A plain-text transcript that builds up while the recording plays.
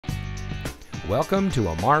Welcome to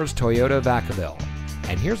Amar's Toyota Vacaville.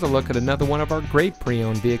 And here's a look at another one of our great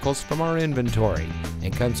pre-owned vehicles from our inventory,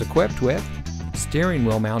 and comes equipped with steering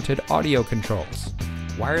wheel mounted audio controls,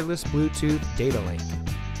 wireless Bluetooth data link,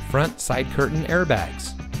 front side curtain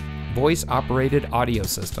airbags, voice operated audio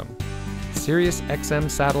system, Sirius XM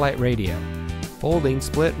satellite radio, folding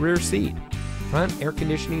split rear seat, front air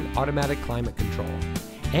conditioning automatic climate control,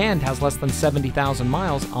 and has less than 70,000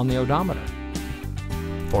 miles on the odometer.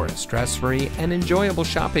 For a stress-free and enjoyable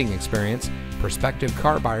shopping experience, prospective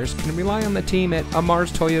car buyers can rely on the team at Amar's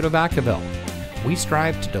Toyota Vacaville. We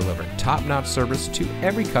strive to deliver top-notch service to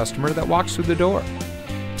every customer that walks through the door.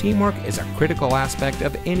 Teamwork is a critical aspect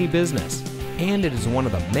of any business, and it is one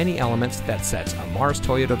of the many elements that sets Amar's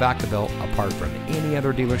Toyota Vacaville apart from any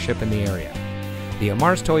other dealership in the area. The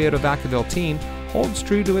Amar's Toyota Vacaville team holds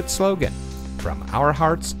true to its slogan, "From our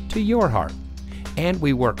hearts to your heart," and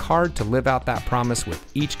we work hard to live out that promise with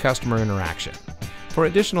each customer interaction. For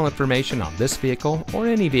additional information on this vehicle or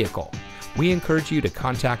any vehicle, we encourage you to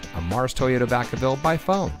contact Amar's Toyota Vacaville by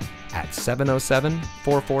phone at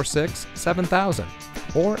 707-446-7000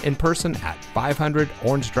 or in person at 500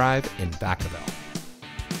 Orange Drive in Vacaville.